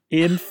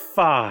In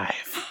 5,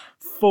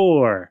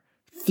 4,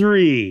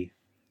 3.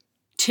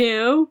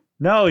 2.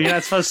 No, you're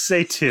not supposed to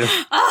say 2.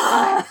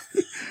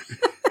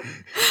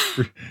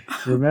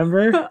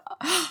 Remember?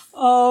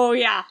 Oh,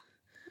 yeah.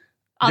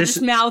 I'll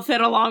just mouth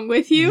it along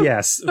with you.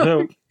 Yes.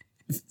 So,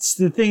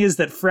 the thing is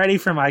that Freddie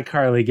from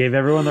iCarly gave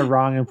everyone the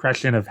wrong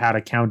impression of how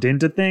to count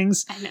into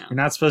things. I know. You're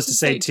not supposed to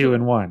say 2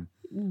 and 1.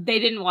 They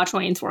didn't watch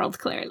Wayne's World,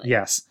 clearly.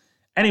 Yes.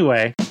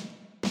 Anyway.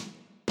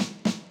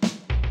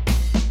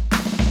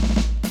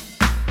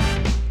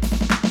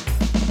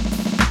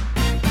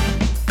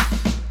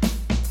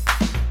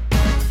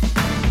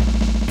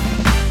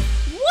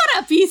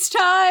 What up, East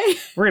High?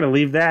 We're going to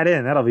leave that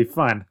in. That'll be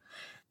fun.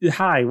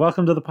 Hi,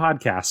 welcome to the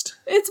podcast.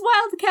 It's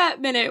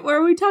Wildcat Minute,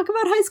 where we talk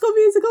about High School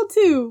Musical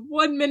 2,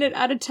 1 minute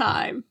at a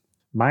time.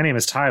 My name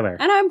is Tyler.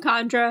 And I'm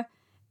Condra.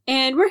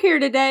 And we're here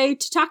today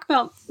to talk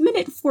about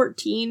minute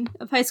 14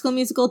 of High School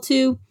Musical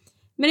 2.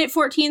 Minute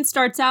 14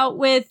 starts out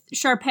with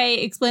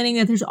Sharpay explaining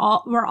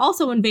that we're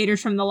also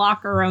invaders from the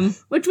locker room,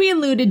 which we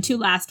alluded to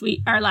last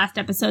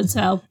episode,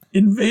 so.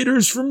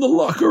 Invaders from the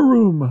locker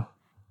room.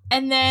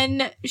 And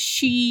then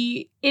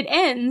it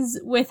ends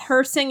with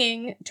her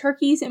singing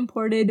 "Turkeys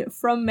Imported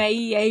from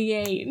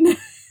Maine."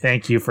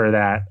 Thank you for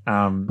that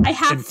I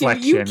have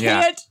inflection. to. You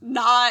can't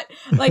not.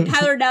 Like,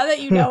 Tyler, now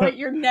that you know it,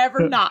 you're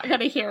never not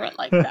going to hear it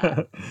like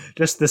that.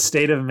 Just the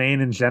state of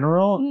Maine in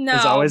general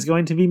is always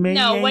going to be Maine.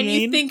 No, when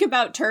you think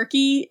about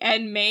Turkey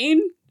and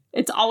Maine,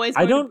 it's always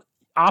going I don't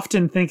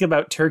often think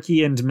about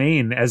Turkey and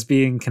Maine as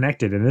being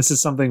connected, and this is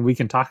something we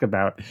can talk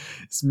about.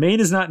 Maine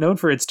is not known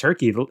for its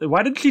turkey.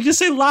 Why didn't she just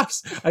say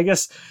lobster? I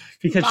guess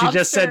because she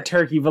just said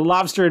turkey, but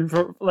lobster and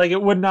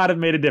it would not have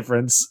made a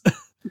difference.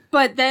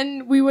 But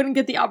then we wouldn't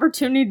get the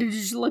opportunity to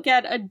just look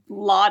at a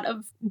lot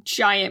of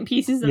giant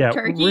pieces of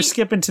turkey. We're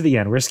skipping to the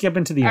end.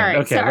 Right,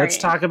 okay, sorry. Let's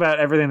talk about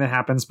everything that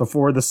happens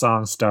before the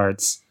song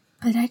starts.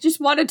 But I just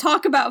want to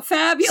talk about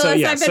Fabulous.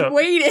 I've been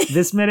waiting.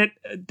 This minute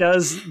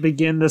does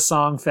begin the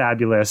song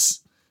Fabulous,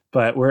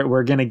 but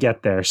we're going to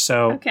get there.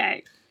 So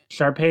okay.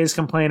 Sharpay is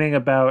complaining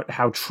about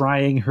how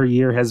trying her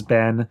year has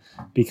been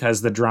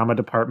because the drama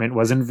department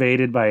was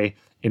invaded by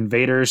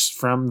invaders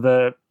from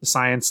the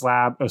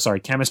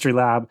chemistry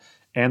lab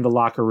and the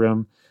locker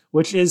room,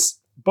 which is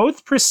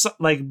both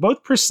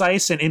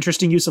precise and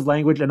interesting use of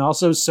language, and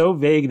also so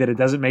vague that it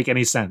doesn't make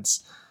any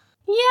sense.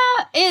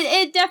 Yeah,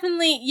 it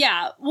definitely,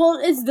 yeah. Well,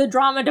 it's the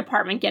drama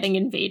department getting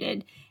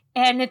invaded.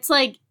 And it's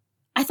like,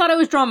 I thought it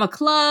was drama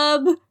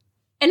club,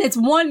 and it's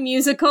one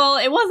musical.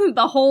 It wasn't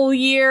the whole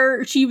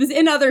year. She was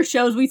in other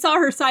shows. We saw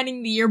her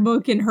signing the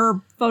yearbook and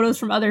her photos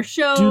from other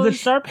shows. Do the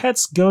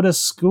Sharpettes go to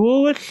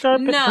school with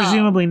Sharpay? No.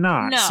 Presumably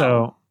not.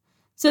 No.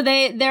 So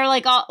they're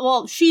like,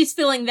 she's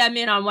filling them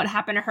in on what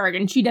happened to her,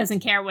 and she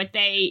doesn't care what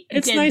they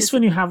It's did. nice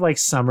when you have like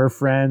summer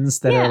friends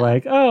that are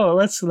like, oh,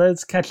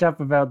 let's catch up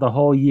about the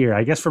whole year.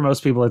 I guess for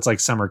most people it's like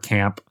summer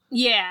camp.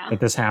 Yeah.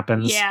 That this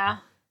happens. Yeah.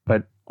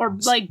 But or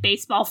like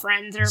baseball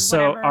friends or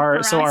whatever.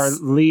 Are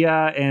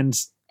Leah and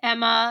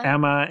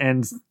Emma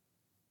and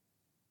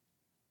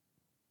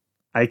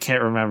I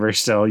can't remember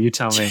still. You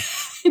tell me.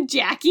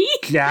 Jackie?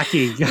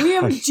 Jackie. We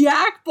have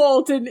Jack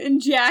Bolton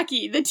and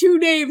Jackie, the two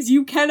names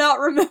you cannot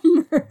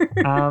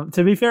remember.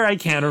 To be fair, I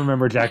can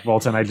remember Jack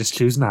Bolton. I just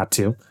choose not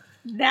to.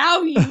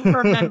 Now you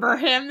remember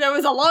him. There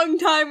was a long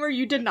time where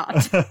you did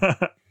not.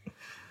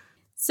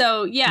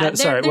 So, yeah,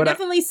 they're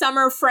definitely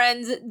summer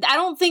friends. I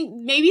don't think,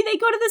 maybe they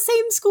go to the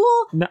same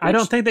school? No, I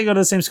don't think they go to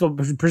the same school.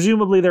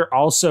 Presumably, they're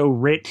also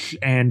rich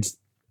and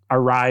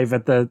arrive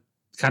at the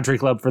country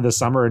club for the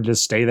summer and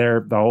just stay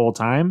there the whole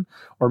time.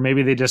 Or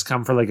maybe they just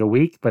come for like a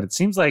week, but it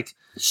seems like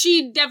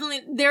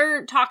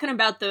they're talking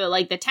about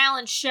the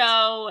talent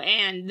show,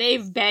 and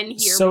they've been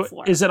here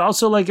before. Is it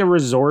also like a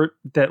resort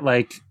that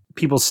like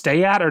people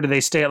stay at, or do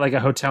they stay at like a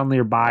hotel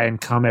nearby and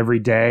come every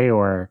day?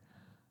 Or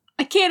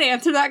I can't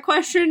answer that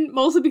question,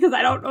 mostly because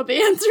I don't know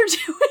the answer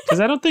to it. Because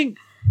I don't think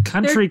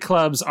country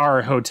clubs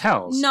are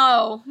hotels.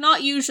 No,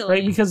 not usually.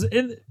 Right, because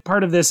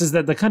part of this is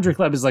that the country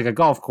club is like a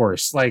golf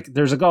course. Like,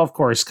 there's a golf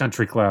course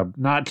country club,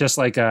 not just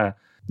like a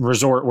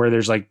resort where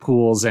there's like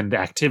pools and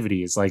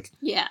activities. Like,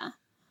 yeah.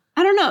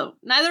 I don't know.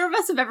 Neither of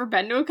us have ever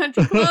been to a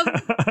country club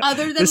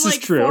other than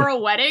like for a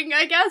wedding,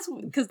 I guess.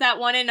 Because that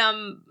one in,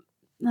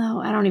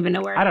 no, I don't even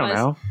know where it was. I don't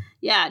know.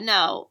 Yeah,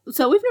 no.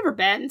 So we've never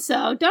been,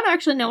 so don't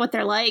actually know what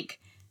they're like.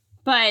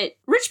 But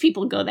rich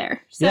people go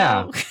there. So.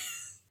 Yeah.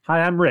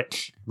 Hi, I'm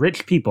Rich.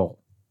 Rich people.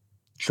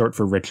 Short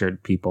for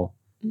Richard people.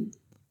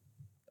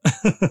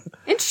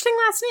 Interesting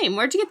last name.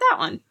 Where'd you get that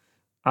one?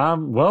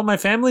 Well, my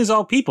family's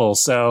all people,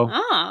 so.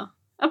 Ah,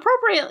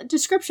 appropriate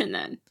description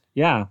then.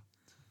 Yeah.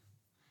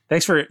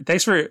 Thanks for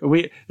this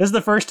is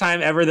the first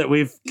time ever that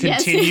we've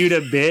continued a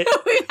bit.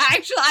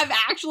 I've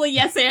actually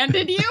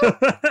yes-anded you.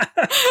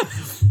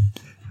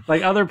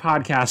 Like, other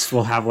podcasts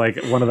will have like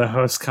one of the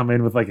hosts come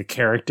in with like a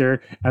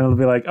character, and they'll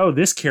be like, oh,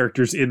 this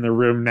character's in the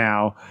room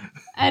now.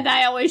 And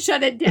I always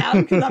shut it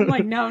down because I'm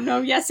like,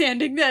 no,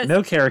 yes-anding this.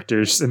 No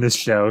characters in this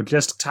show,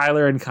 just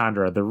Tyler and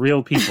Condra, the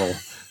real people.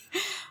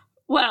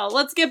 Well,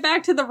 let's get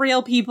back to the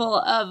real people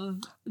of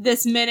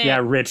this minute. Yeah,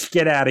 Rich,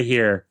 get out of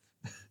here.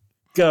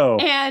 Go.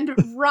 And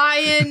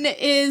Ryan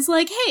is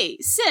like, hey,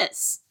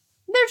 sis,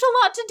 there's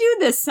a lot to do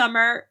this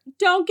summer.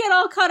 Don't get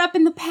all caught up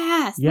in the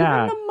past.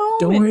 Yeah. Live in the moment.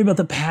 Don't worry about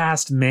the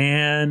past,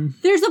 man.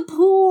 There's a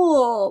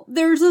pool.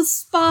 There's a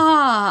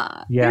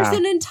spa. Yeah. There's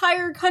an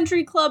entire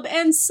country club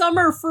and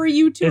summer for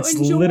you to It's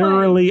enjoy.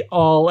 literally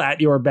all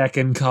at your beck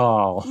and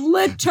call.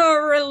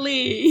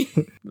 Literally.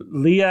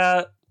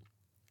 Leah,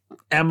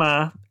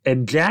 Emma,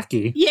 and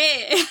Jackie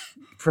Yeah.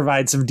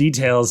 provide some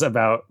details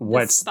about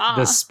what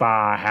the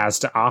spa has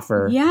to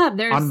offer. Yeah,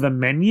 there's On the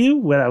menu?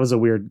 Well, that was a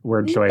weird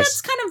word choice.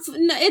 That's kind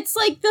of it's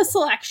like the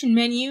selection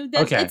menu.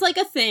 Okay. It's like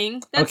a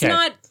thing. That's Okay.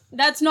 not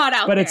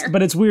out there.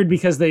 But it's weird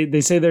because they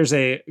say there's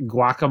a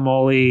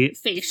guacamole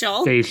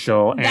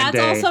facial. and That's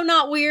also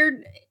not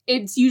weird.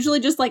 It's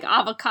usually just like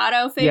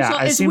avocado facial.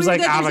 Yeah, it it's seems weird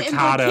like that there's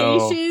avocado.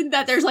 implication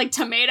that there's like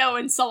tomato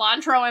and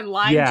cilantro and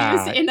lime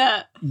juice in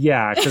a.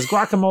 Yeah, because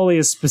guacamole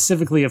is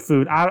specifically a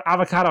food.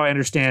 Avocado, I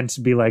understand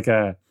to be like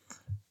an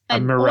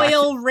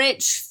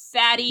oil-rich,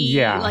 fatty,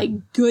 like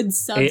good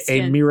substance.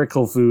 A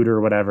miracle food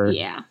or whatever.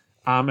 Yeah.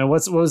 And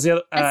what was the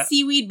other? A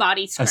seaweed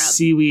body scrub. A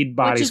seaweed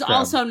body scrub. Which is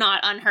also not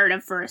unheard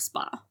of for a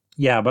spa.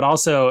 Yeah, but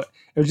also it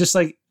was just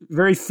like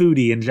very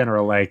foodie in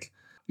general, like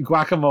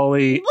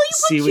guacamole, Well, you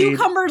seaweed. put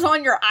cucumbers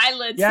on your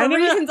eyelids for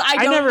reasons I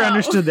don't never know.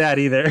 understood that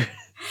either.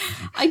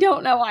 I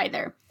don't know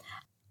either.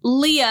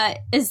 Leah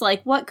is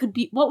like, what could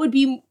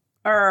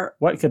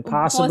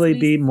possibly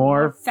be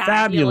more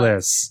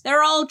fabulous?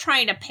 They're all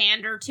trying to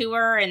pander to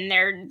her and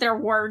their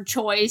word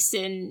choice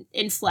and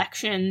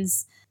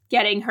inflections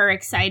getting her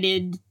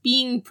excited,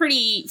 being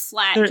pretty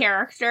flat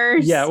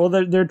characters. Yeah, well,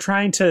 they're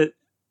trying to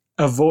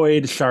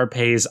avoid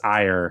Sharpay's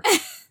ire.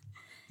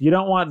 You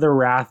don't want the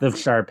wrath of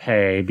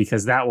Sharpay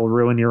because that will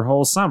ruin your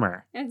whole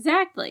summer.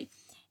 Exactly.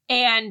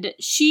 And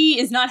she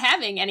is not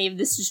having any of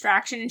this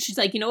distraction. And she's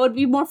like, you know what would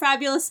be more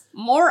fabulous?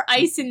 More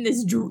ice in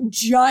this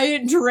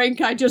giant drink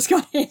I just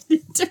got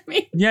handed to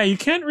me. Yeah, you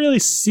can't really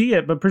see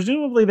it, but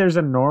presumably there's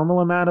a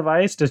normal amount of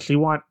ice. Does she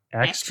want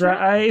extra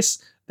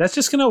ice? That's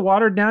just going to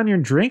water down your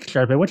drink,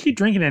 Sharpay. What's she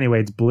drinking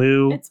anyway? It's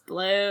blue. It's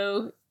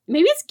blue.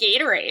 Maybe it's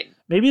Gatorade.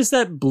 Maybe it's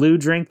that blue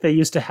drink they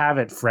used to have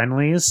at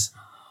Friendly's.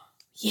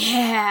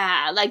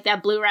 Yeah, like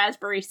that blue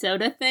raspberry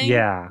soda thing.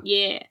 Yeah.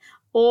 Yeah.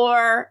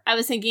 Or I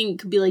was thinking it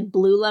could be like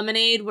blue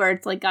lemonade, where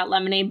it's like got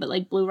lemonade, but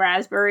like blue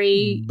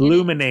raspberry.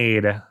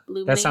 Bloominade.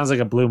 Bloominade. That sounds like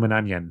a bloomin'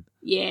 onion.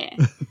 Yeah.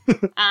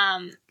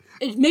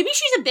 Maybe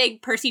she's a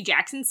big Percy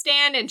Jackson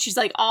stan, and she's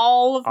like,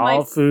 all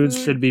foods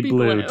should be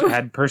blue.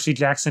 Had Percy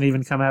Jackson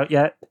even come out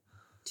yet?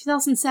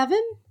 2007?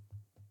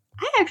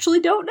 I actually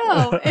don't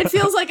know. It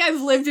feels like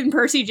I've lived in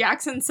Percy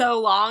Jackson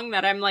so long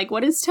that I'm like,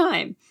 what is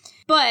time?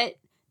 But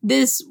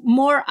this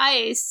more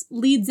ice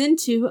leads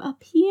into a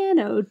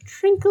piano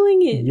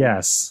trickling in.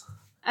 Yes.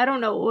 I don't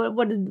know what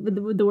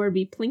would the word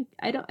be. Plink.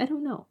 I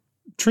don't know.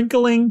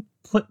 Trinkling,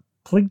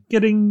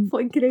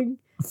 plinketing,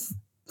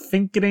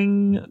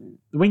 finketing,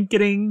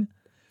 winketing.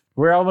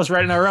 We're almost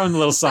writing our own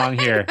little song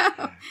here.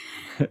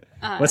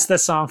 What's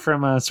that song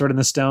from Sword in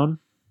the Stone?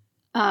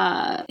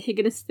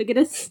 Higgitus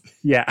Figitus.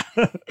 Yeah.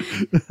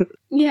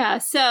 Yeah,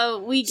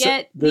 so we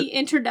get the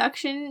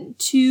introduction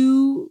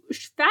to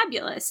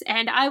Fabulous,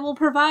 and I will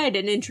provide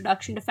an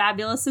introduction to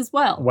Fabulous as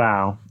well.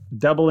 Wow.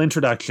 Double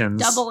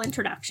introductions. Double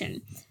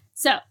introduction.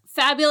 So,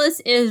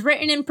 Fabulous is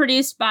written and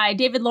produced by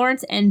David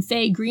Lawrence and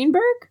Faye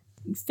Greenberg.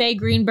 Faye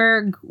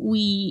Greenberg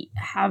we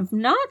have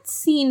not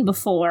seen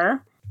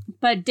before,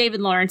 but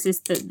David Lawrence is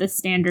the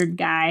standard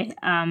guy.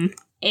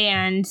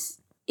 And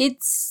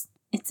it's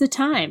a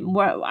time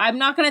where I'm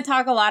not going to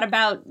talk a lot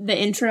about the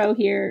intro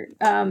here,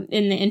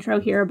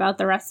 about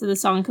the rest of the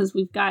song, because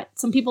we've got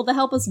some people to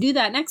help us do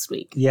that next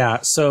week. Yeah,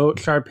 so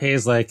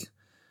Sharpay's like,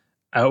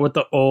 out with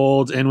the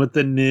old, in with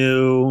the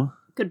new.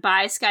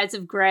 Goodbye, skies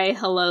of gray,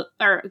 hello,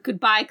 or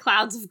goodbye,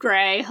 clouds of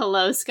gray,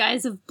 hello,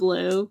 skies of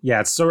blue. Yeah,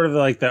 it's sort of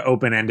like the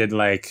open-ended,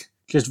 like,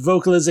 just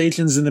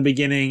vocalizations in the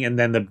beginning, and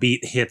then the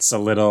beat hits a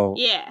little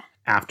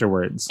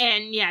afterwards.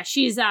 And yeah,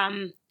 she's,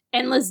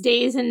 endless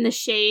days in the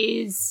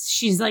chaise.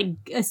 She's like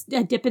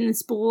a dip in the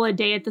spool, a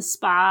day at the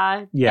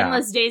spa. Yeah.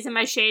 Endless days in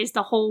my chaise,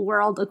 the whole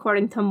world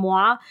according to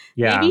moi.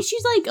 Yeah. Maybe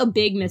she's like a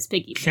big Miss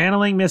Piggy.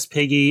 Channeling Miss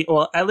Piggy.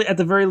 Well, at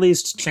the very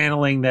least,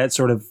 channeling that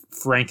sort of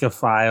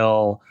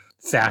Francophile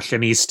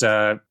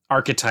fashionista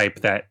archetype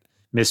that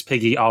Miss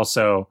Piggy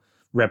also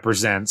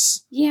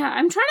represents. Yeah,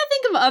 I'm trying to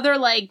think of other,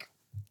 like,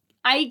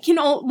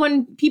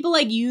 when people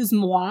like use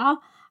moi,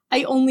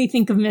 I only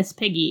think of Miss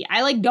Piggy.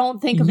 I like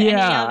don't think of any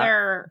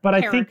other but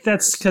characters. I think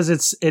that's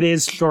because it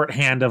is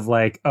shorthand of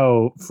like,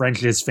 oh,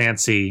 French is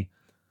fancy.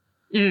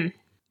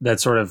 That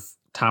sort of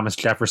Thomas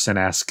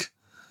Jefferson-esque.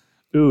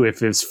 Ooh,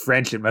 if it's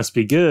French, it must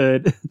be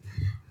good.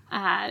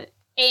 And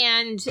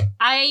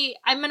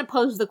I'm going to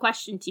pose the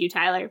question to you,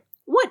 Tyler.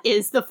 What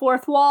is the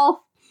fourth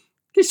wall?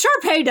 Because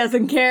Sharpay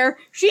doesn't care.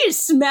 She is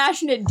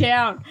smashing it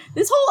down.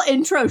 This whole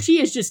intro,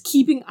 she is just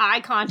keeping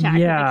eye contact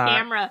with the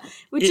camera,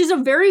 which is a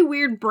very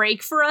weird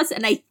break for us.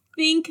 And I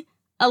think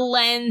a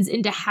lens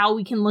into how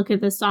we can look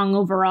at this song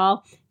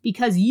overall,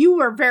 because you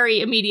were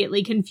very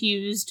immediately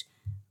confused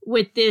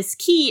with this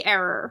key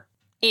error.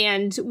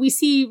 And we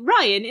see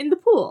Ryan in the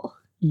pool.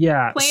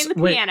 Yeah. Playing the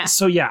piano.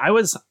 So yeah, I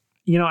was,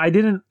 I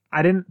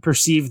didn't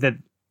perceive that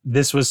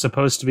this was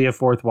supposed to be a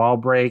fourth wall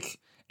break.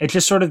 It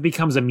just sort of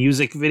becomes a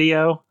music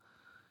video,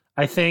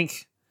 I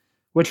think,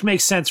 which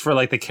makes sense for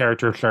like the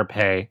character of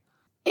Sharpay.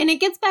 And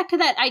it gets back to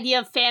that idea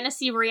of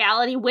fantasy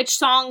reality, which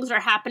songs are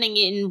happening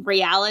in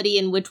reality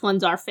and which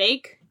ones are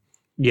fake.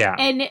 Yeah.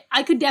 And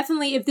I could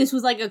definitely, if this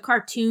was like a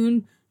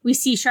cartoon, we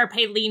see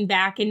Sharpay lean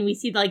back and we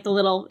see like the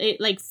little,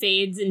 it like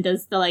fades and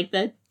does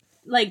the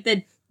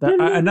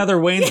another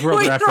Wayne's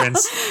World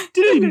reference.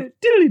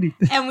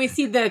 And we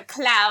see the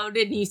cloud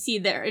and you see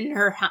there in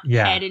her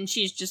head and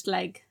she's just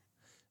like.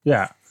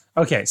 Yeah.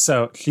 Okay,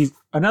 so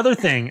another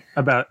thing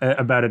about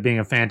it being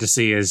a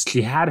fantasy is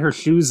she had her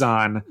shoes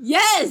on.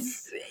 Yes!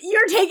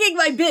 You're taking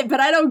my bit, but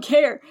I don't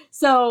care.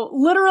 So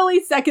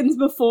literally seconds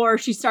before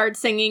she starts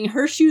singing,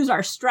 her shoes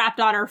are strapped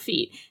on her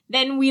feet.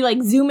 Then we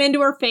like zoom into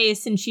her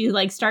face and she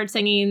like starts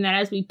singing. And then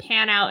as we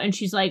pan out and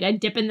she's like, I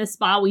dip in the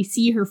spa, we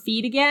see her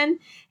feet again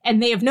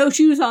and they have no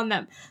shoes on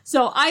them.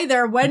 So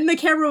either when the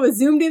camera was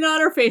zoomed in on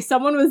her face,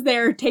 someone was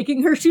there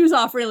taking her shoes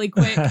off really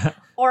quick.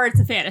 Or it's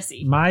a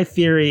fantasy. My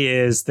theory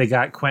is they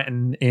got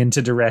Quentin in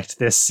to direct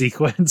this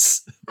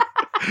sequence.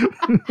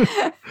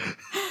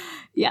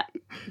 Yeah,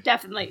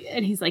 definitely.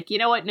 And he's like, you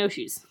know what? No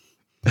shoes.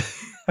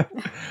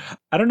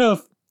 I don't know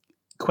if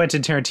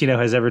Quentin Tarantino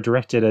has ever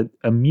directed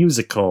a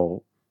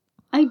musical.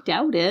 I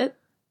doubt it.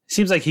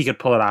 Seems like he could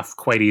pull it off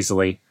quite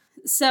easily.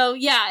 So,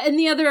 yeah. And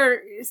the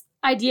other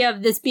idea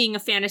of this being a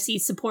fantasy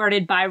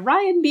supported by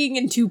Ryan being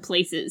in two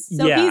places.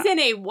 So he's in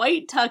a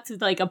white tux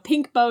with like a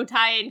pink bow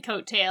tie and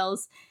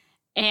coattails.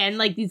 And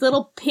like these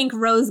little pink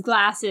rose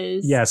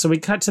glasses. Yeah, so we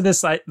cut to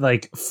this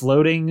like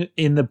floating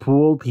in the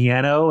pool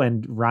piano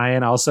and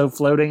Ryan also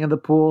floating in the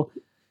pool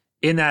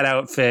in that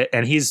outfit.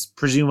 And he's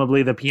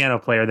presumably the piano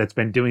player that's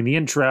been doing the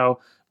intro,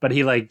 but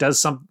he like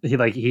does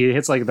he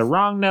hits like the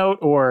wrong note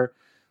or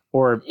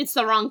it's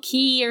the wrong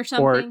key or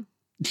something. Or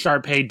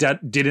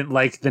Sharpay didn't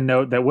like the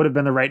note that would have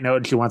been the right note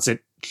and she wants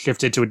it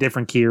shifted to a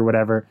different key or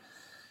whatever.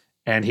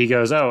 And he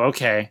goes, oh,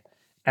 okay.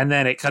 And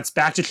then it cuts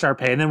back to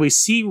Sharpay, and then we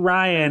see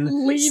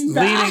Ryan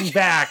leaning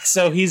back.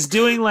 So he's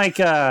doing like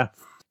a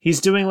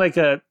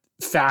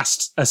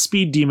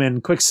speed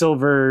demon,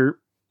 Quicksilver,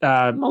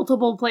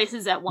 multiple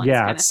places at once.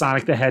 Yeah,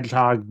 Sonic the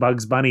Hedgehog,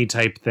 Bugs Bunny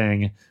type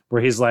thing,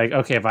 where he's like,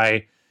 okay, if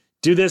I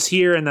do this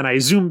here and then I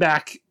zoom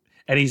back,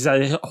 and he's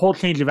a whole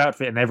change of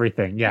outfit and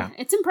everything. Yeah,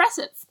 it's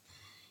impressive.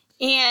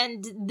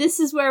 And this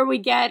is where we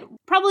get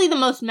probably the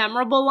most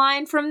memorable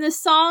line from this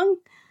song.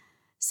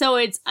 So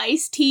it's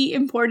iced tea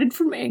imported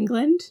from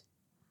England,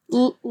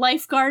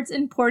 lifeguards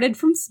imported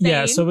from Spain.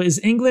 Yeah, so is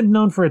England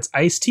known for its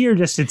iced tea or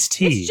just its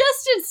tea? It's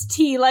just its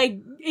tea. Like,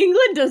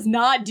 England does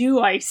not do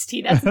iced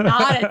tea. That's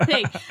not a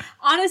thing.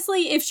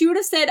 Honestly, if she would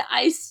have said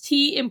iced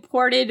tea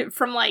imported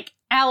from, like,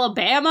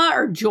 Alabama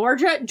or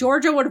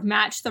Georgia would have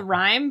matched the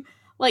rhyme.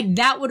 Like,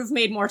 that would have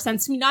made more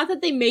sense to me. Not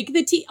that they make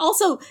the tea.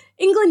 Also,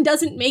 England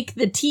doesn't make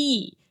the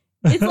tea.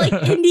 It's like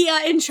India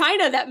and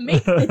China that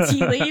make the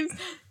tea leaves.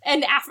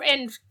 And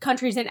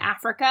countries in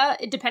Africa,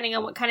 depending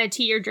on what kind of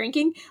tea you're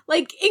drinking.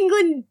 Like,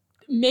 England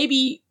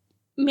maybe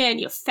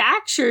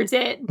manufactures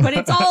it, but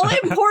it's all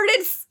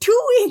imported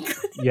to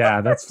England.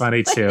 Yeah, that's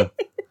funny, too.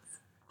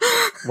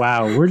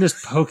 Wow, we're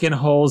just poking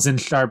holes in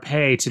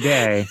Sharpay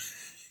today.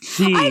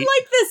 I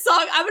like this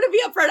song. I'm going to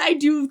be upfront. I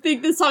do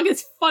think this song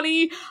is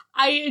funny.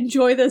 I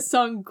enjoy this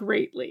song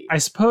greatly. I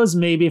suppose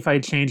maybe if I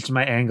changed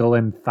my angle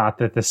and thought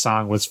that the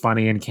song was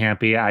funny and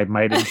campy, I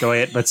might enjoy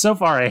it. But so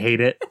far, I hate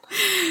it.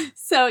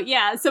 So,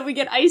 yeah. So we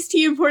get iced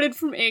tea imported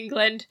from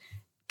England,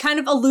 kind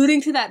of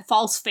alluding to that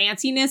false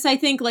fanciness, I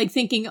think. Like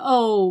thinking,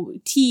 oh,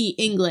 tea,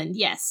 England,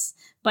 yes.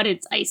 But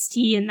it's iced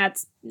tea and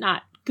that's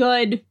not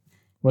good.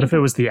 What if it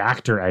was the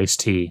actor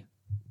Ice-T?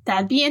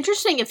 That'd be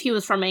interesting if he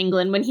was from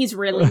England when he's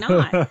really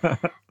not.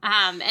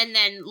 And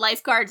then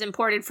lifeguards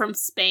imported from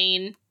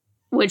Spain,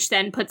 which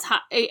then puts...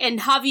 and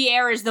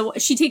Javier is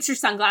she takes her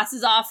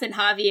sunglasses off and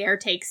Javier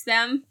takes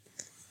them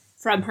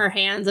from her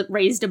hands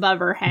raised above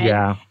her head.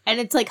 Yeah. And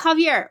it's like,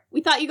 Javier,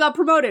 we thought you got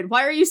promoted.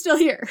 Why are you still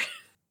here?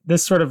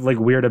 This sort of like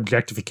weird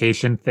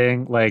objectification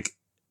thing, like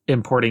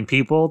importing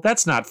people,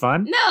 that's not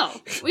fun. No,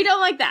 we don't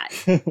like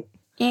that.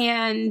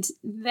 And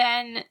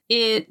then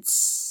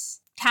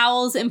it's...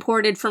 towels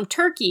imported from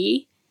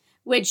Turkey,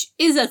 which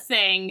is a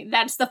thing.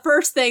 That's the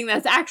first thing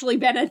that's actually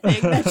been a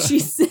thing that she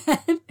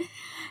said.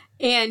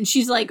 And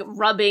she's like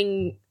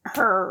rubbing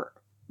her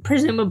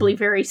presumably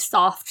very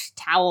soft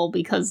towel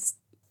because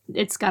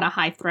it's got a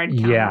high thread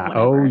count. Yeah.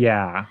 Oh,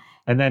 yeah.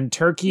 And then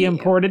Turkey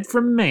imported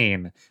from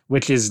Maine,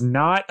 which is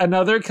not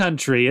another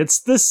country. It's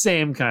the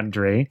same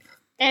country.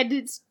 And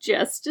it's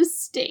just a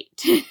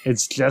state.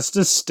 It's just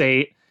a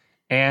state.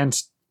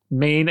 And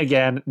Maine,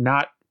 again,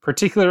 not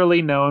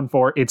particularly known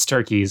for its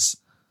turkeys.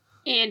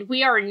 And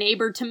we are a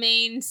neighbor to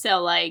Maine,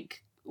 so,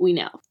 like, we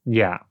know.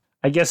 Yeah.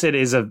 I guess it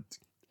is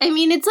I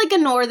mean, it's like a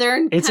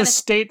northern... It's a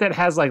state that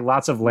has, like,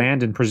 lots of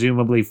land and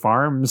presumably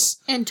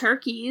farms. And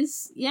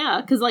turkeys.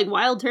 Yeah, because, like,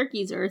 wild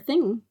turkeys are a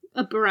thing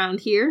up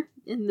around here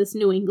in this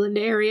New England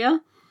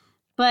area.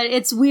 But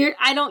it's weird.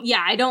 I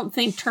don't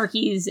think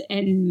turkeys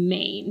in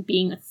Maine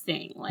being a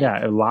thing. Like,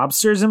 yeah,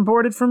 lobster's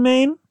imported from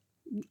Maine?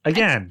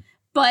 Again.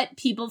 But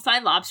people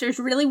find lobsters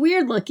really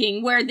weird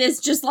looking, where this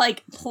just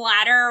like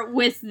platter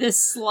with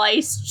this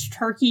sliced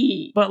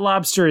turkey. But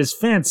lobster is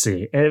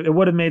fancy. It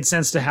would have made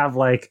sense to have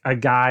like a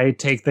guy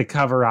take the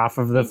cover off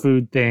of the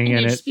food thing.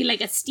 And it just be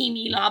like a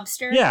steamy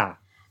lobster. Yeah.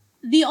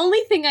 The only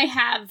thing I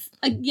have,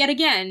 yet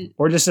again...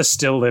 Or just a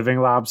still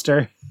living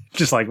lobster.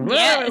 Just like...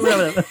 Yes.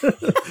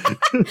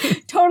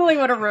 Totally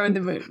would have ruined the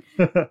mood.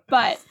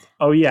 But...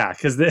 Oh, yeah,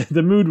 because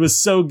the mood was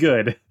so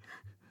good.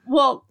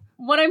 Well,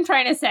 what I'm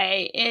trying to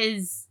say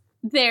is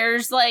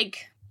there's,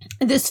 like,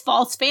 this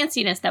false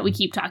fanciness that we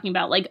keep talking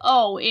about. Like,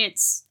 oh,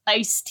 it's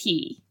iced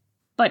tea,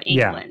 but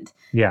England.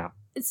 Yeah.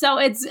 So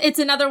it's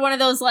another one of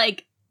those,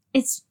 like,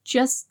 it's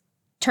just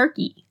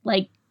turkey.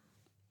 Like,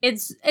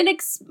 it's an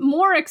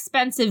more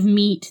expensive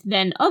meat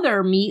than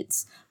other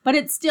meats, but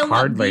it's still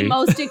Hardly. not the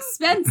most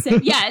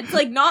expensive. Yeah, it's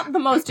like not the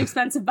most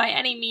expensive by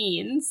any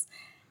means.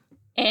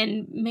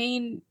 And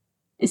Maine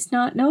is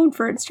not known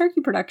for its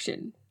turkey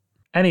production.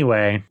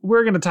 Anyway,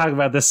 we're going to talk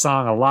about this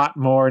song a lot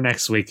more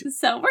next week.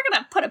 So we're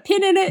going to put a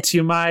pin in it.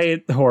 To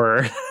my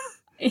horror.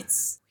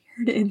 It's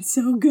weird and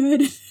so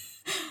good.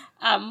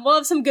 We'll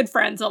have some good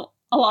friends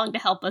along to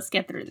help us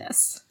get through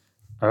this.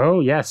 Oh,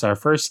 yes, our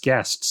first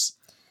guests.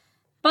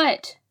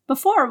 But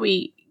before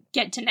we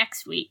get to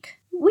next week,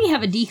 we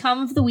have a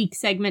DCOM of the week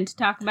segment to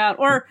talk about,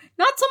 or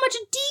not so much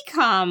a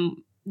DCOM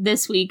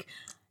this week.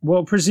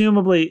 Well,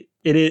 presumably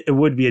it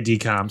would be a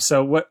DCOM.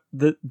 So what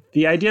the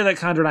idea that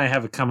Condra and I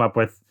have come up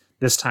with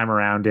this time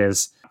around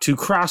is to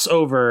cross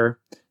over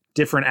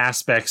different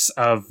aspects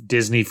of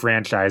Disney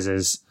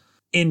franchises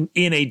in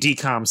a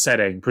DCOM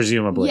setting,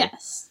 presumably.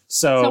 Yes.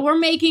 So we're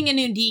making a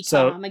new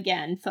DCOM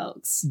again,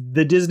 folks.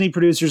 The Disney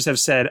producers have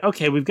said,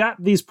 okay, we've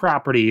got these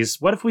properties.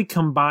 What if we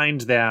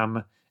combined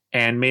them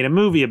and made a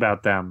movie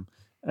about them?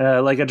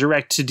 Like a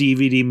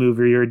direct-to-DVD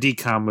movie or a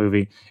DCOM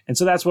movie. And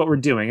so that's what we're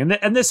doing.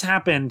 And this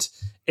happened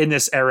in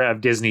this era of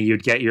Disney.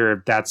 You'd get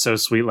your That's So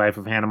Sweet Life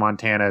of Hannah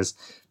Montana's,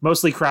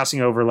 mostly crossing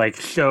over like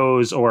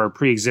shows or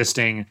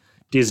pre-existing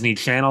Disney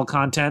Channel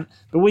content.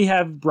 But we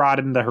have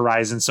broadened the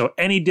horizon. So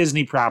any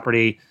Disney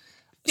property...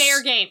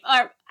 Fair game.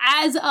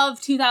 As of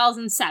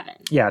 2007.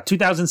 Yeah,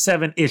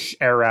 2007-ish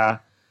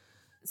era.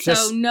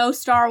 So no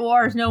Star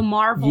Wars, no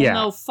Marvel,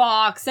 no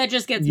Fox. That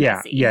just gets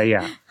messy.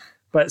 Yeah.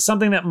 But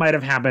something that might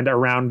have happened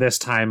around this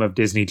time of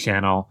Disney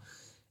Channel,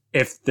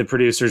 if the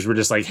producers were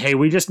just like, hey,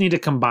 we just need to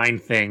combine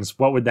things,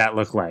 what would that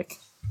look like?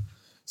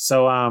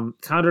 So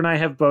Condra and I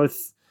have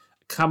both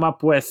come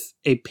up with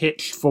a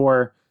pitch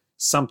for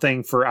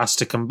something for us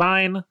to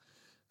combine.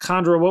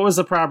 Condra, what was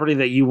the property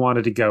that you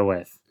wanted to go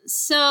with?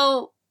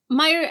 So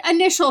my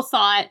initial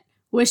thought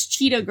was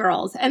Cheetah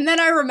Girls. And then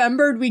I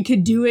remembered we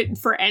could do it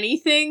for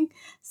anything.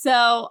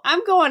 So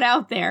I'm going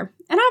out there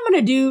and I'm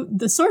going to do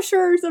The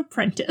Sorcerer's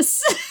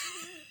Apprentice.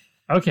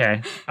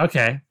 Okay.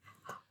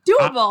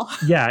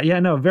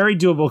 Doable. No, very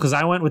doable because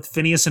I went with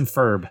Phineas and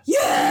Ferb.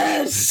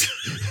 Yes!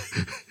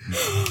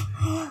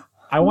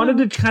 I wanted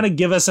to kind of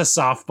give us a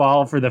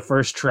softball for the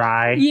first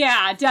try.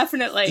 Yeah,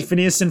 definitely.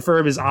 Phineas and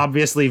Ferb is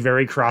obviously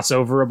very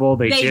crossoverable.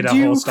 They did a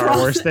whole Star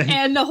Wars thing.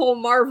 And the whole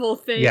Marvel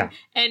thing. Yeah.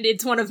 And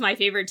it's one of my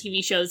favorite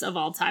TV shows of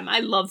all time. I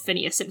love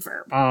Phineas and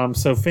Ferb.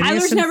 So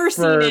Phineas Tyler's and never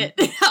Ferb, seen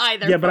it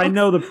either. Yeah, but I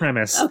know the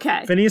premise.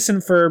 Okay. Phineas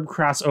and Ferb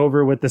cross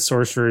over with The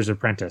Sorcerer's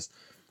Apprentice.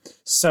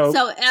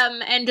 So,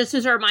 and just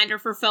as a reminder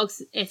for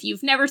folks, if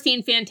you've never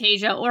seen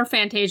Fantasia or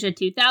Fantasia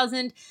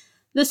 2000,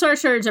 The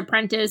Sorcerer's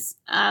Apprentice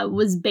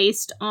was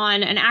based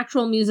on an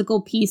actual musical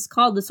piece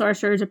called The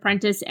Sorcerer's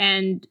Apprentice,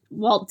 and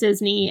Walt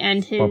Disney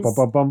and his...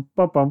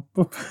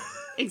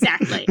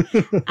 Exactly.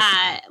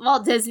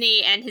 Walt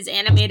Disney and his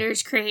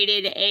animators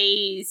created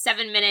a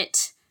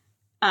 7-minute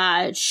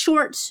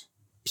short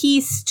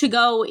piece to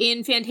go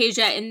in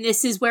Fantasia, and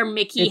this is where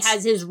Mickey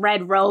has his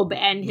red robe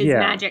and his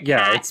magic hat.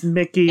 Yeah, it's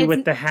Mickey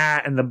with the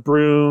hat and the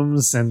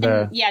brooms and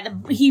the...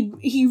 He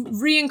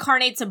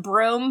reincarnates a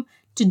broom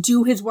to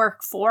do his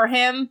work for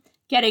him,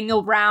 getting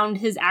around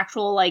his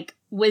actual, like,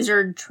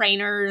 wizard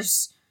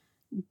trainer's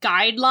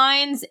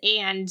guidelines,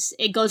 and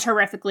it goes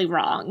horrifically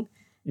wrong.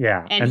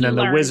 Yeah, and then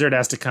the wizard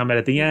has to come in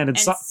at the end and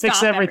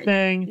fix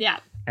everything. Yeah.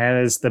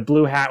 And it's the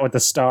blue hat with the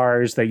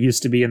stars that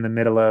used to be in the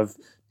middle of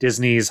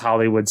Disney's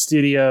Hollywood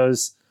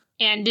Studios.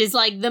 And is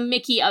like the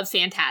Mickey of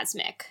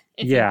Fantasmic,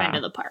 if you've been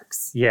to the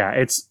parks. Yeah,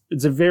 it's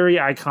a very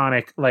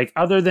iconic, like,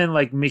 other than,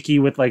 like, Mickey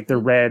with, like, the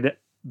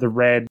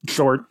red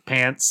short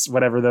pants,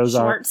 whatever those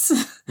shorts.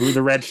 are.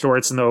 The red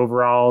shorts and the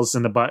overalls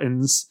and the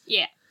buttons.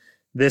 Yeah.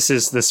 This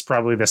is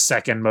probably the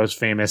second most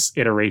famous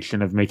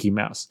iteration of Mickey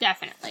Mouse.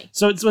 Definitely.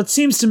 So what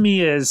seems to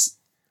me is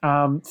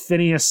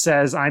Phineas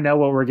says, I know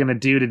what we're going to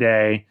do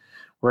today.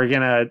 We're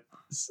going to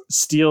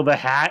steal the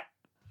hat.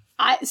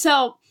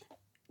 So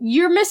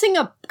you're missing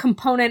a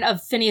component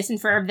of Phineas and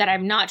Ferb that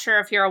I'm not sure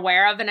if you're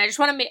aware of. And I just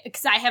want to make,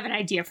 because I have an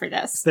idea for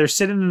this. They're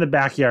sitting in the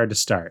backyard to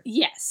start.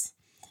 Yes.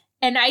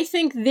 And I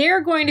think they're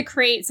going to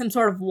create some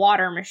sort of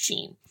water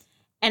machine.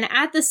 And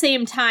at the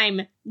same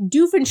time,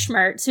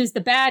 Doofenshmirtz, who's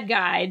the bad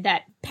guy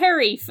that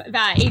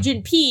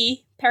Agent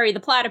P, Perry the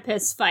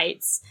Platypus,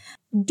 fights,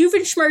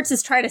 Doofenshmirtz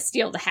is trying to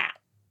steal the hat.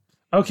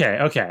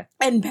 Okay.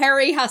 And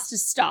Perry has to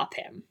stop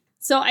him.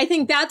 So I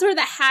think that's where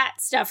the hat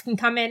stuff can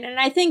come in. And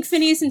I think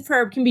Phineas and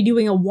Ferb can be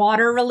doing a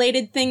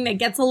water-related thing that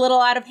gets a little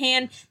out of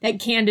hand that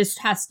Candace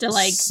has to,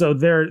 like... So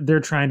they're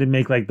trying to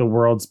make, like, the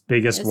world's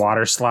biggest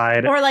water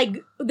slide. Or,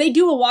 like, they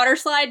do a water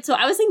slide. So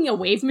I was thinking a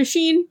wave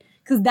machine,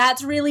 because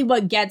that's really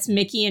what gets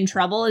Mickey in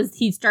trouble, is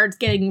he starts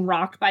getting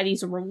rocked by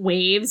these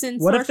waves.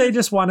 And what if they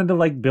just wanted to,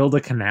 like, build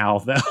a canal,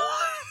 though?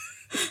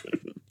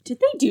 Did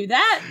they do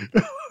that?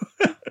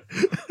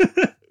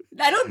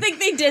 I don't think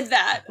they did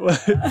that.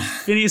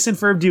 Phineas and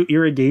Ferb do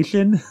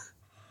irrigation?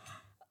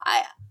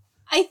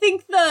 I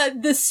think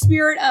the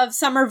spirit of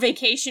summer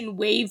vacation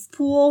wave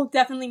pool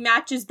definitely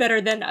matches better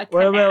than a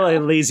canal. What about a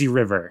lazy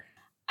river?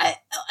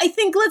 I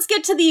think let's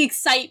get to the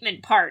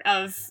excitement part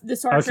of the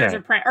Sorcerer's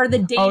Apprentice, or the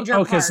danger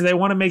part. Okay, so they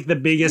want to make the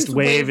biggest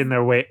wave in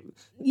their way.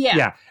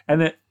 Yeah. And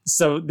then,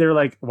 so they're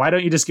like, why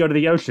don't you just go to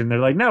the ocean? They're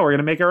like, no, we're going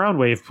to make our own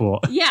wave pool.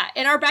 Yeah,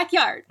 in our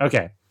backyard.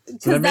 Okay.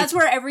 Because that's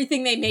where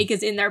everything they make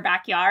is in their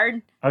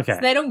backyard. Okay.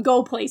 So they don't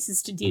go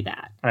places to do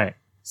that. All right.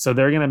 So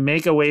they're going to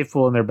make a wave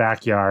pool in their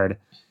backyard.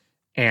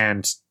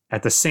 And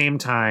at the same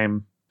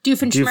time,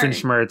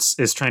 Doofenshmirtz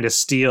is trying to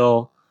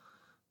steal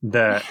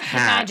the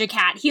hat. Magic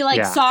hat. He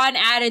saw an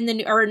ad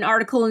or an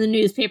article in the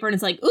newspaper and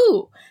it's like,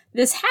 ooh,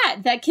 this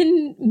hat that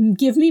can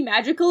give me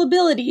magical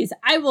abilities.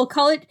 I will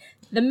call it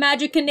the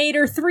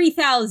Magicinator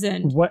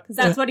 3000. What? Because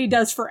that's what he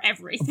does for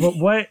everything. But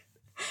what?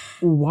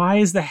 Why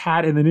is the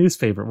hat in the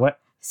newspaper? What?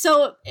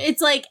 So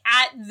it's like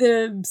at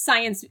the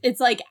science, it's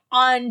like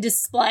on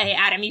display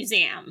at a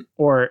museum.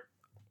 Or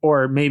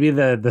maybe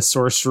the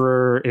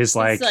sorcerer is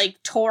like... He's like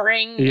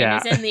touring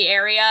and he's in the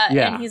area.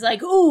 And he's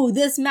like, ooh,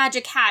 this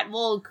magic hat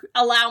will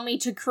allow me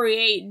to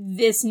create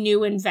this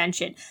new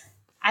invention.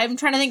 I'm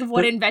trying to think of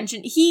what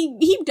invention.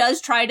 He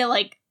does try to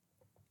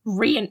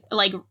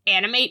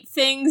animate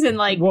things and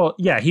like... Well,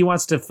 yeah, he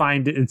wants to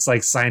find its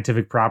like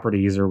scientific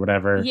properties or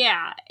whatever.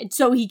 Yeah,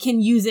 so he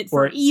can use it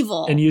for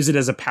evil. And use it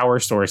as a power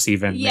source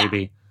even,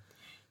 maybe.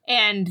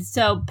 And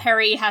so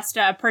Perry has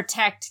to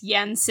protect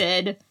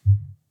Yensid.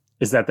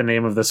 Is that the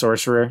name of the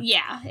sorcerer?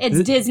 Yeah,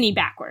 it's Disney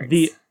backwards.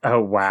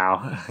 Oh,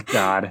 wow.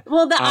 God.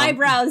 Well, the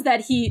eyebrows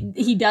that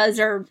he does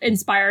are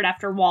inspired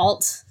after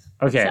Walt.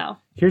 Okay, so.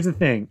 Here's the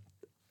thing.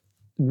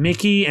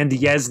 Mickey and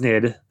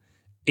Yesnid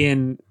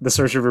in The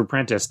Sorcerer's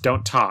Apprentice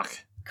don't talk.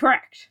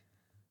 Correct.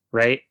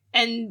 Right?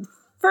 And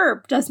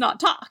Ferb does not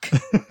talk.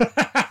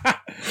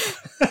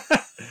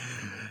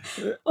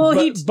 Well,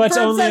 but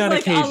only says, on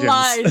occasions. A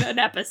line an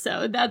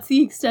episode. That's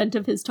the extent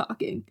of his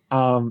talking.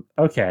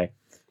 Okay.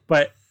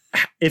 But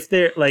if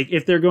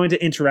they're going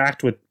to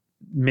interact with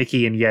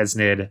Mickey and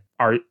Yesnid,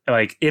 are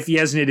like if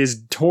Yesnid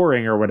is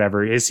touring or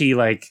whatever, is he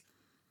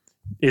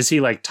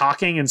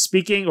talking and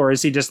speaking, or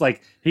is he just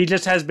like he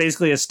just has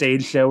basically a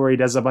stage show where he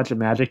does a bunch of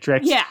magic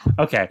tricks? Yeah.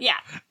 Okay. Yeah.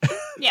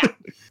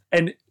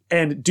 and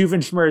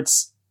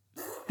Doofenshmirtz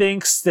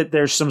thinks that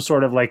there's some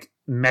sort of like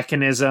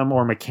mechanism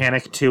or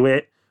mechanic to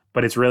it,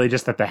 but it's really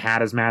just that the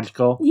hat is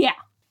magical. Yeah.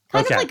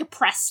 Kind of like a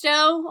Presto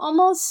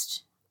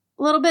almost.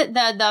 A little bit,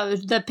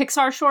 the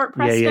Pixar short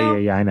Presto.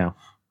 Yeah, I know.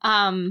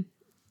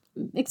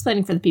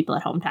 Explaining for the people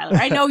at home, Tyler.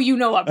 I know you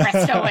know what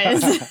Presto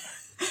is.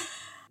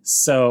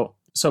 So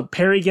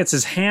Perry gets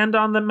his hand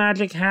on the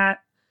magic hat.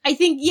 I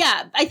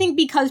think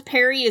because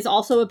Perry is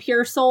also a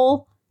pure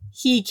soul,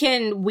 he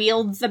can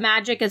wield the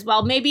magic as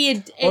well.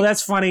 Maybe well,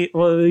 that's funny.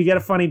 Well, you get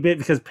a funny bit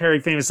because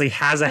Perry famously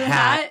has a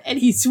hat. And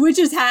he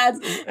switches hats.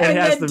 And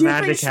has the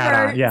magic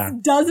hat on. Yeah.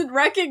 Doesn't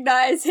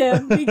recognize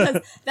him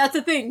because that's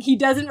the thing. He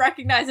doesn't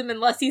recognize him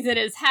unless he's in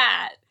his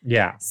hat.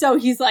 Yeah. So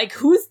he's like,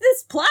 who's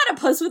this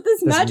platypus with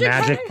this magic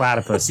hat? Magic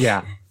platypus,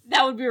 yeah.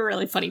 That would be a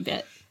really funny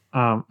bit.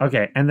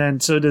 Okay. And then,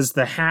 so does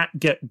the hat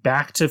get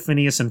back to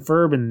Phineas and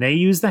Ferb and they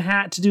use the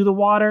hat to do the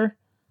water?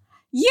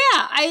 Yeah,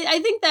 I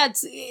think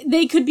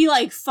they could be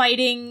like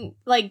fighting,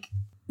 like,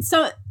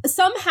 so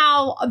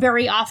somehow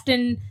very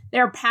often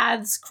their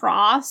paths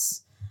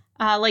cross.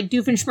 Like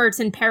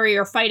Doofenshmirtz and Perry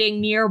are fighting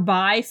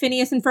nearby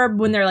Phineas and Ferb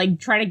when they're like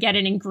trying to get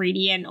an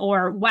ingredient,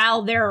 or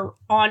while they're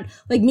on,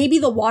 like maybe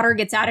the water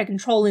gets out of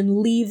control and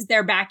leaves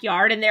their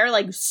backyard and they're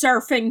like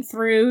surfing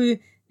through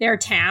their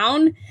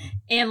town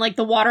and like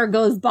the water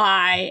goes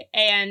by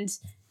and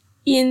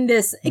in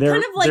this, kind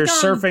of like... They're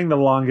surfing the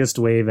longest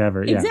wave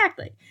ever.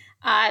 Exactly.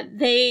 Yeah.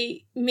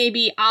 They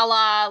maybe a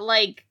la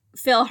like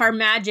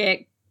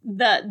PhilharMagic,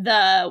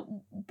 the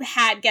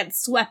hat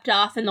gets swept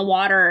off in the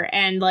water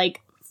and like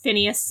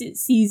Phineas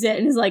sees it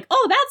and is like,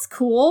 oh, that's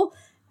cool.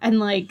 And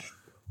like,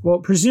 well,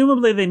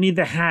 presumably they need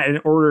the hat in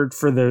order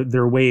for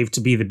their wave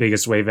to be the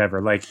biggest wave ever.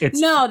 Like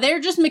it's no, they're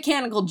just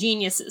mechanical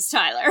geniuses,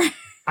 Tyler.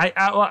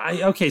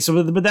 Okay,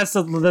 so but that's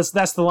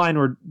the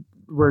line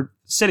we're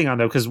sitting on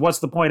though, because what's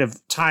the point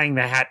of tying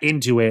the hat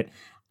into it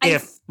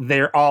if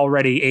they're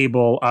already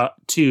able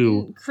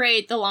to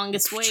create the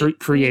longest wave,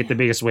 create the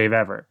biggest wave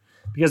ever?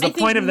 Because the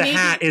point of the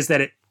hat is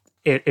that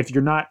if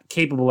you're not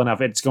capable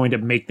enough, it's going to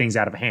make things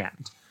out of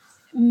hand.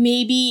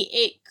 Maybe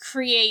it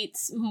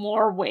creates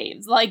more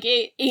waves. Like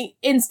it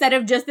instead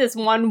of just this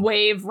one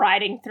wave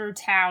riding through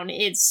town,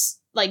 it's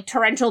like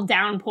torrential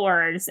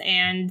downpours,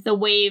 and the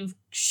wave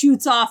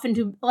shoots off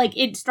into, like,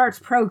 it starts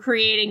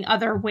procreating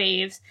other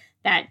waves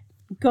that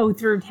go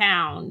through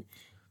town.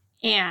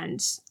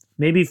 And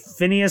maybe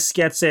Phineas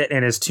gets it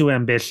and is too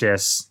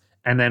ambitious.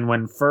 And then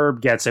when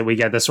Ferb gets it, we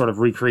get this sort of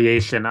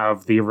recreation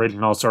of the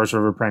original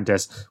Sorcerer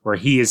Apprentice, where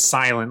he is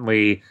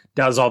silently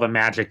does all the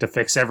magic to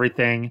fix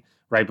everything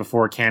right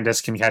before Candace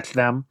can catch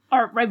them.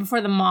 Or right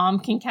before the mom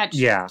can catch,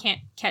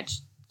 can't catch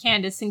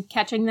Candace and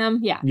catching them.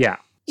 Yeah. Yeah.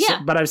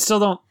 Yeah.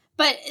 So,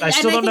 but I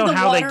still don't know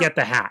how they get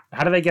the hat.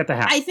 How do they get the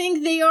hat? I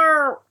think they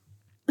are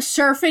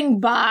surfing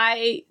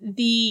by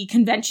the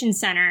convention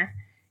center,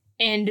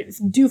 and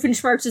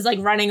Doofenshmirtz is like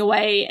running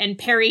away, and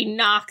Perry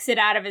knocks it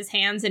out of his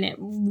hands and it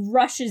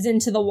rushes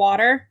into the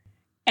water.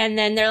 And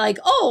then they're like,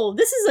 oh,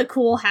 this is a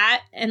cool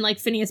hat. And like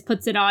Phineas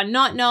puts it on,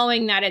 not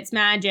knowing that it's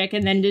magic,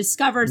 and then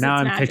discovers now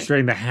it's I'm magic.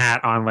 picturing the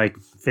hat on like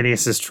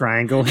Phineas's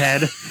triangle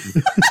head.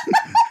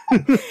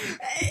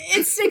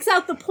 It sticks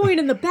out the point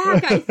in the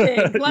back, I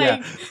think.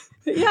 Like,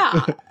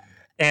 yeah.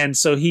 And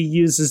so he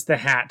uses the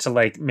hat to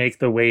like make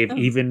the wave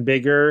even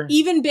bigger.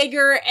 Even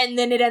bigger, and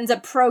then it ends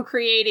up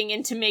procreating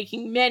into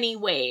making many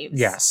waves.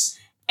 Yes.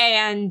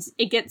 And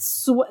it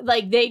gets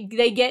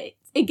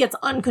it gets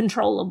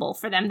uncontrollable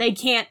for them. They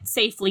can't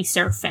safely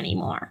surf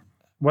anymore.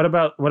 What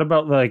about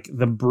like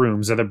the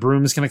brooms? Are the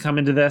brooms going to come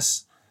into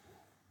this?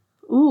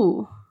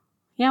 Ooh.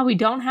 Yeah, we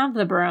don't have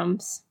the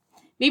brooms.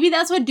 Maybe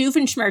that's what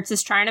Doofenshmirtz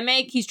is trying to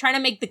make. He's trying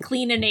to make the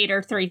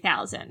Cleaninator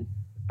 3000.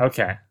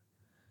 Okay.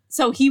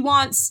 So he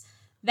wants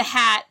the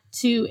hat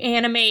to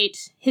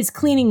animate his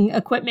cleaning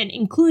equipment,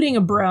 including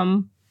a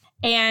broom.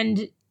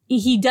 And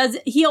he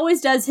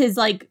always does his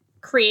like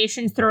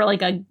creations through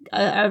like a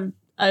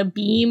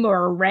beam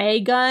or a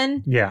ray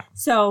gun. Yeah.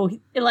 So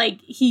like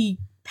he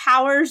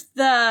powers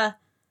the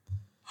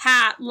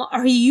hat,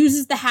 or he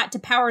uses the hat to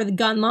power the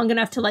gun long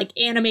enough to like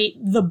animate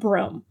the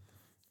broom.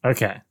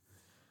 Okay.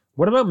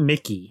 What about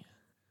Mickey?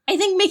 I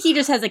think Mickey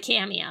just has a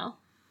cameo.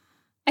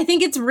 I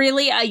think it's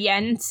really a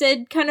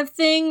Yensid kind of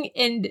thing,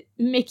 and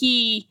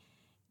Mickey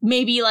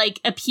maybe like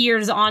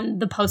appears on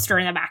the poster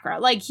in the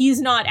background. Like he's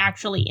not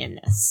actually in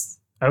this.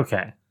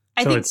 Okay.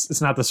 So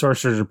it's not the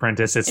Sorcerer's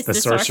Apprentice, it's the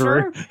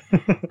Sorcerer.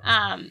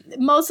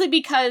 Mostly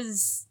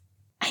because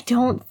I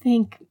don't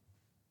think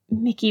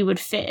Mickey would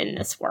fit in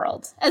this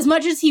world. As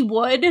much as he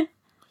would.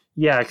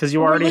 Yeah, because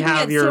you already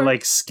have your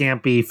like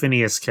scampy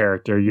Phineas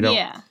character. You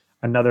don't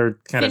another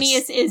kind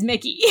Phineas is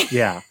Mickey.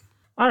 Yeah.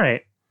 All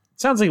right.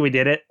 Sounds like we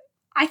did it.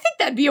 I think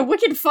that'd be a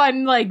wicked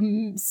fun, like,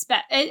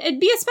 it'd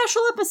be a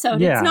special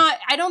episode. Yeah. It's not,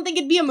 I don't think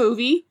it'd be a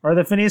movie. Are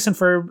the Phineas and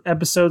Ferb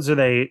episodes, are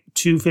they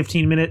 2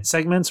 15-minute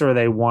segments, or are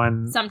they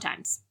one?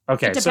 Sometimes.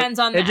 Okay. It depends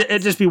on that.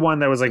 It'd just be one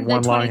that was like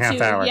one long half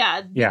hour.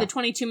 Yeah, the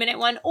 22-minute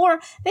one. Or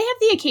they have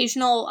the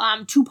occasional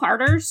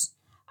two-parters.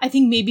 I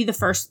think maybe the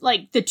first,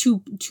 like, the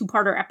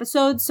two-parter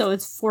episodes, so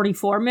it's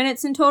 44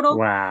 minutes in total.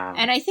 Wow.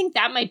 And I think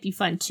that might be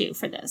fun, too,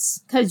 for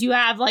this. Because you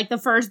have, like, the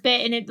first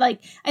bit, and it,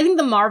 like, I think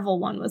the Marvel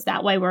one was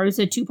that way, where it was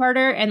a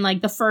two-parter, and,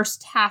 like, the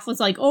first half was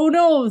like, oh,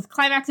 no,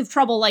 climax of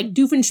trouble, like,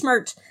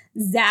 Doofenshmirtz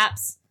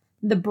zaps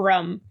the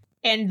broom,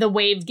 and the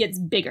wave gets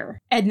bigger.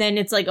 And then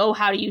it's like, oh,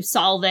 how do you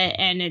solve it?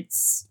 And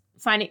it's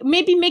finding,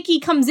 maybe Mickey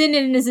comes in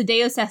and is a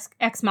Deus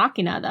Ex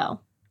Machina,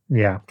 though.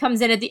 Yeah.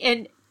 Comes in at the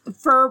end.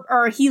 Ferb,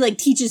 or he like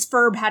teaches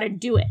Ferb how to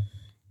do it.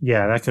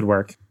 Yeah, that could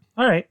work.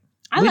 All right.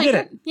 I like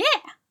it. Yeah,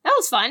 that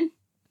was fun.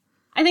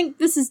 I think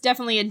this is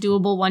definitely a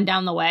doable one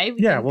down the way.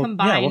 We'll come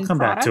back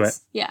to it.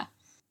 Yeah.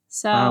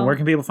 So where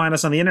can people find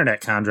us on the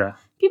internet, Chandra?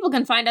 People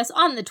can find us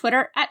on the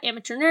Twitter at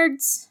Amateur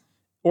Nerds.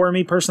 Or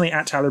me personally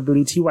at Tyler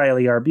Boudy,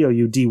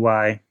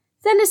 TYLERBOUDY.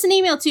 Send us an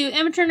email to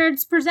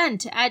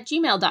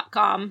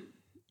amateurnerdspresent@gmail.com.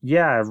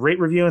 Yeah, rate,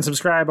 review, and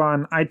subscribe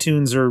on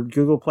iTunes or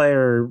Google Play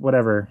or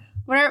whatever.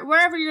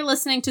 Wherever you're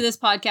listening to this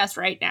podcast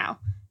right now.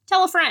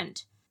 Tell a friend.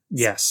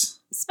 Yes.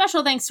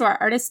 Special thanks to our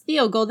artist,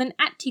 Theo Golden,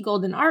 at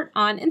TGoldenArt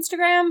on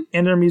Instagram.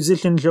 And our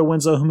musician, Joe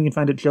Winslow, whom you can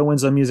find at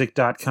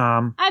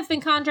joewinslowmusic.com. I've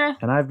been Chandra.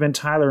 And I've been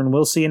Tyler, and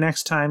we'll see you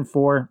next time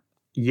for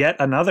yet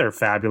another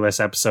fabulous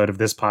episode of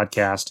this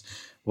podcast.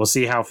 We'll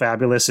see how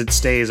fabulous it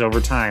stays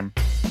over time.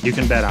 You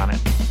can bet on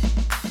it.